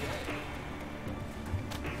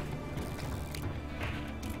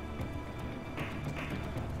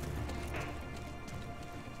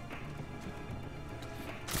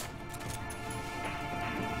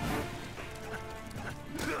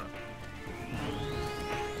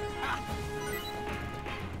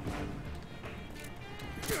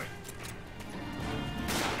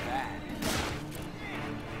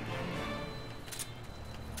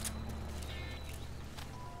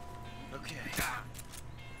 Okay.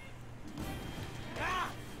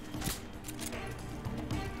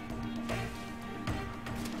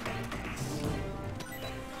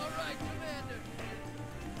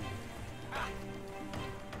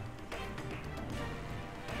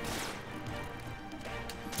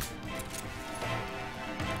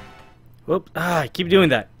 Whoop. Ah, I keep doing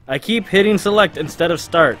that. I keep hitting select instead of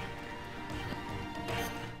start.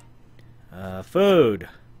 Food.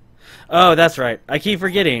 Oh, that's right. I keep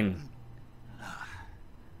forgetting.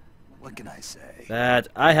 What can I say? that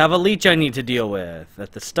I have a leech I need to deal with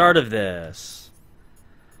at the start of this.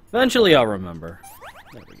 Eventually I'll remember.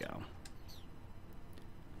 There we go.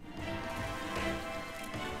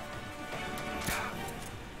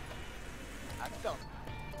 I felt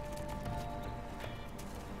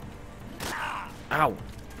Ow.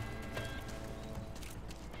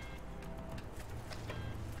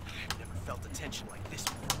 I've never felt a tension like this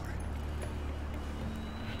before.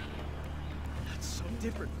 That's so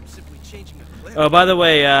different from simply changing a clip. Oh, by the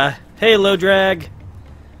way, hey, Low Drag.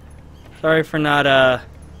 Sorry for not,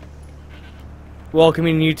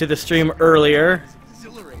 welcoming you to the stream earlier. It's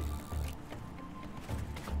exhilarating.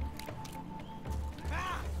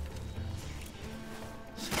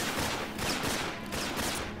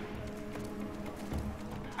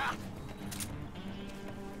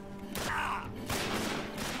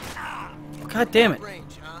 God damn it. Range,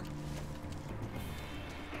 huh?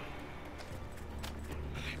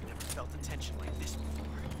 I've never felt a tension like this before.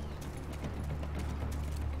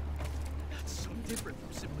 That's so different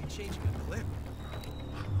from simply changing a clip.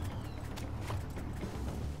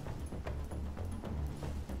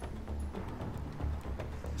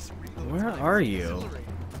 This reload Where time are is you? exhilarating.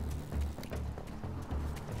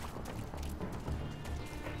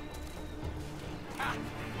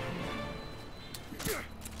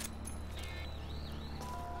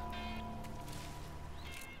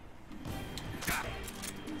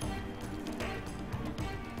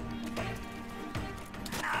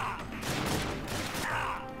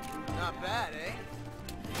 Not bad, eh?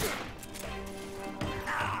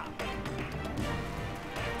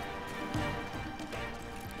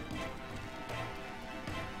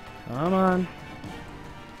 Come on.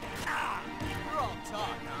 You're all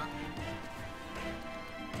talk, huh?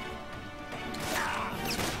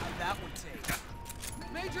 How'd that one take?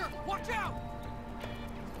 Major, watch out!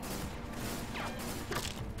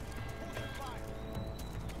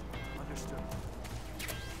 Understood.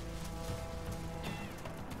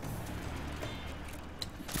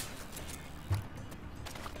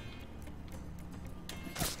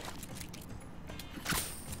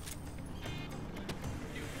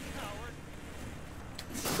 You coward!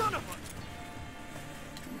 Son of a...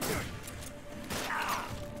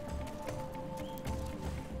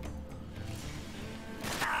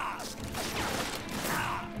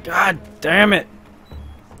 God damn it.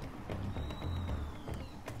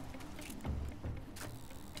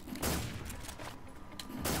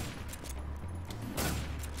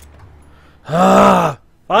 Ah,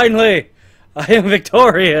 finally, I am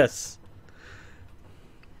victorious.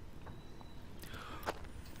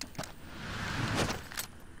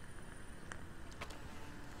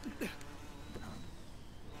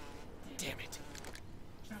 Damn it.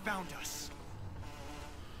 He found us.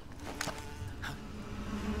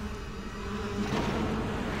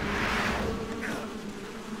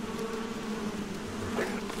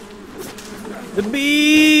 The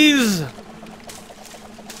bees.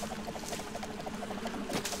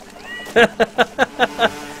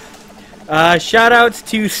 Shoutouts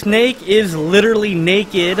to Snake is literally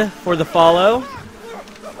naked for the follow.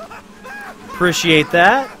 Appreciate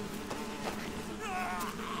that.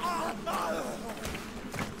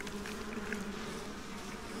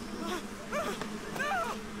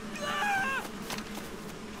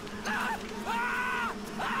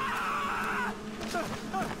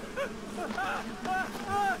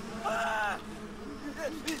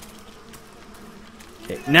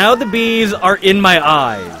 Okay, now the bees are in my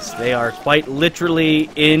eyes. They are quite literally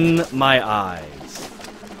in my eyes.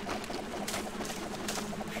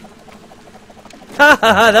 Ha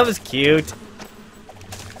ha ha, that was cute.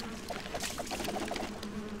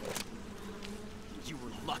 You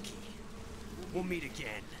were lucky. We'll meet again.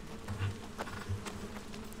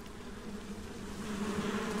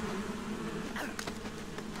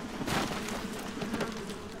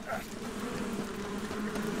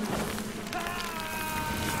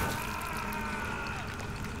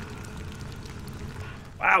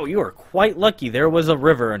 Wow, you are quite lucky there was a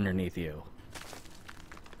river underneath you.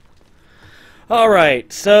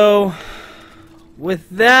 Alright, so with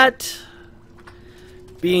that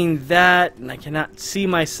being that, and I cannot see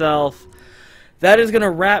myself, that is going to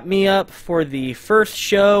wrap me up for the first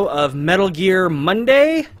show of Metal Gear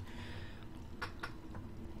Monday.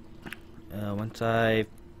 Once I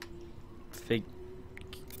oh,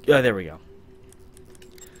 there we go.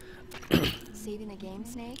 Saving the game,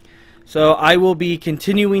 Snake? So I will be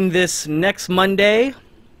continuing this next Monday.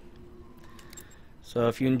 So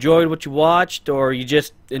if you enjoyed what you watched, or you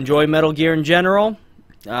just enjoy Metal Gear in general,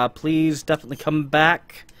 please definitely come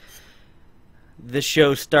back. This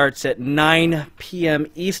show starts at 9 p.m.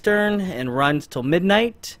 Eastern and runs till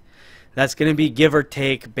midnight. That's going to be give or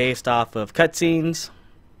take based off of cutscenes.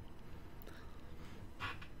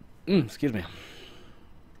 Excuse me.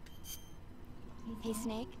 Hey,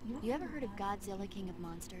 Snake, you ever heard of Godzilla, King of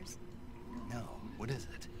Monsters? No, what is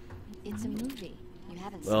it? It's a movie. You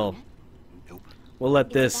haven't Well, seen it? Nope. we'll let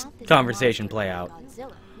It's this about conversation monster play named out.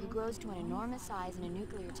 Godzilla, who grows to an enormous size in a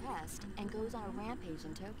nuclear test and goes on a rampage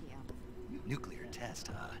in Tokyo. Nuclear test,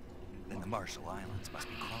 huh? Then the Marshall Islands must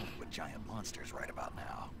be crawling with giant monsters right about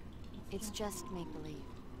now. It's just make-believe.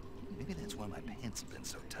 Maybe that's why my pants have been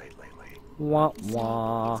so tight lately. Wah Snake,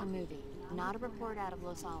 wah. it's a movie, not a report out of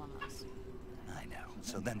Los Alamos. I know.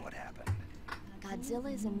 So then what happened?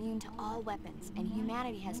 Godzilla is immune to all weapons, and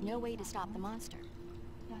humanity has no way to stop the monster.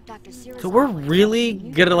 Dr. So we're really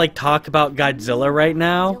gonna like talk about Godzilla right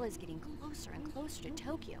now? Godzilla is getting closer and closer to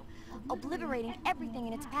Tokyo, obliterating everything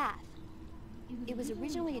in its path. It was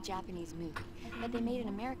originally a Japanese movie, but they made an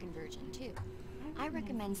American version too. I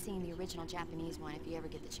recommend seeing the original Japanese one if you ever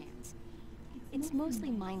get the chance. It's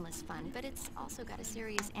mostly mindless fun, but it's also got a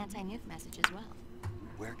serious anti-nuke message as well.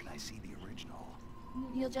 Where can I see the original?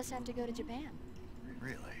 You'll just have to go to Japan.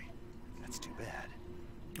 Really? That's too bad.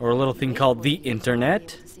 Or a little thing called the internet. You'll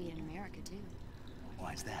be able to see it in America too.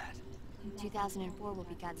 Why's that? 2004 will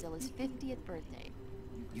be Godzilla's 50th birthday.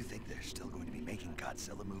 You think they're still going to be making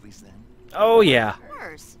Godzilla movies then? Oh yeah. Of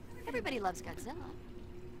course. Everybody loves Godzilla.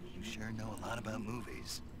 You sure know a lot about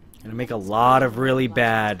movies. Gonna make a lot of really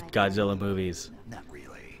bad Godzilla movies. Not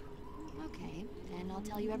really. Okay, then I'll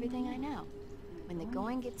tell you everything I know. When the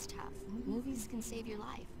going gets tough, movies can save your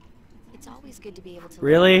life. It's always good to be able to look at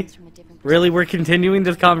Really? things from a different Really, we're perspective. continuing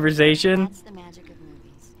this conversation? That's the magic of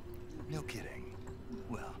movies. No kidding.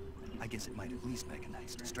 Well, I guess it might at least make a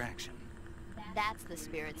nice distraction. That's the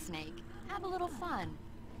spirit, Snake. Have a little fun.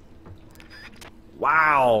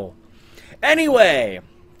 Wow. Anyway,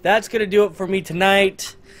 that's going to do it for me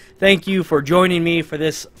tonight. Thank you for joining me for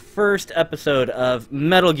this first episode of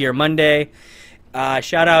Metal Gear Monday.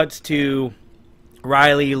 Shout outs to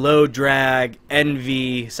Riley, Low Drag,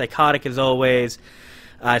 Envy, Psychotic as always.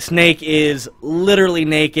 Snake is literally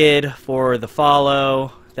naked for the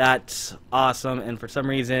follow. That's awesome. And for some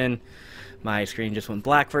reason, my screen just went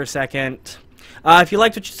black for a second. If you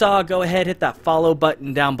liked what you saw, go ahead, hit that follow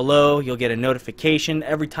button down below. You'll get a notification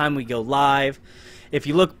every time we go live. If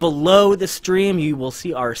you look below the stream, you will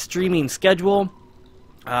see our streaming schedule.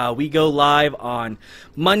 We go live on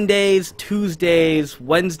Mondays, Tuesdays,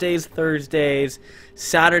 Wednesdays, Thursdays,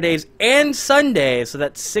 Saturdays, and Sundays. So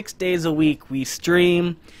that's 6 days a week we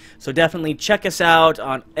stream. So definitely check us out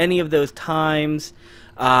on any of those times.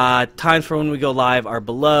 Times for when we go live are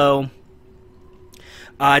below.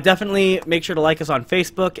 Definitely make sure to like us on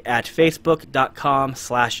Facebook at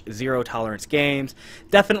facebook.com/zerotolerancegames.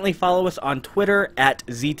 Definitely follow us on Twitter at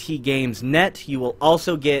ZTGamesNet. You will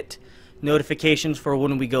also get notifications for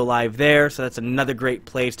when we go live there, so that's another great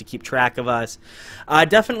place to keep track of us.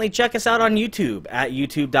 Definitely check us out on YouTube at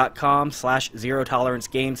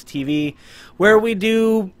youtube.com/zerotolerancegamestv, where we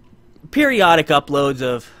do periodic uploads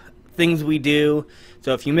of things we do.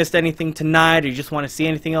 So if you missed anything tonight or you just want to see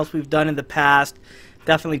anything else we've done in the past,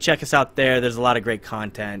 definitely check us out there. There's a lot of great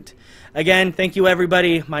content. Again, thank you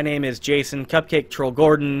everybody. My name is Jason Cupcake Troll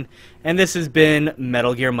Gordon, and this has been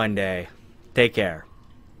Metal Gear Monday. Take care.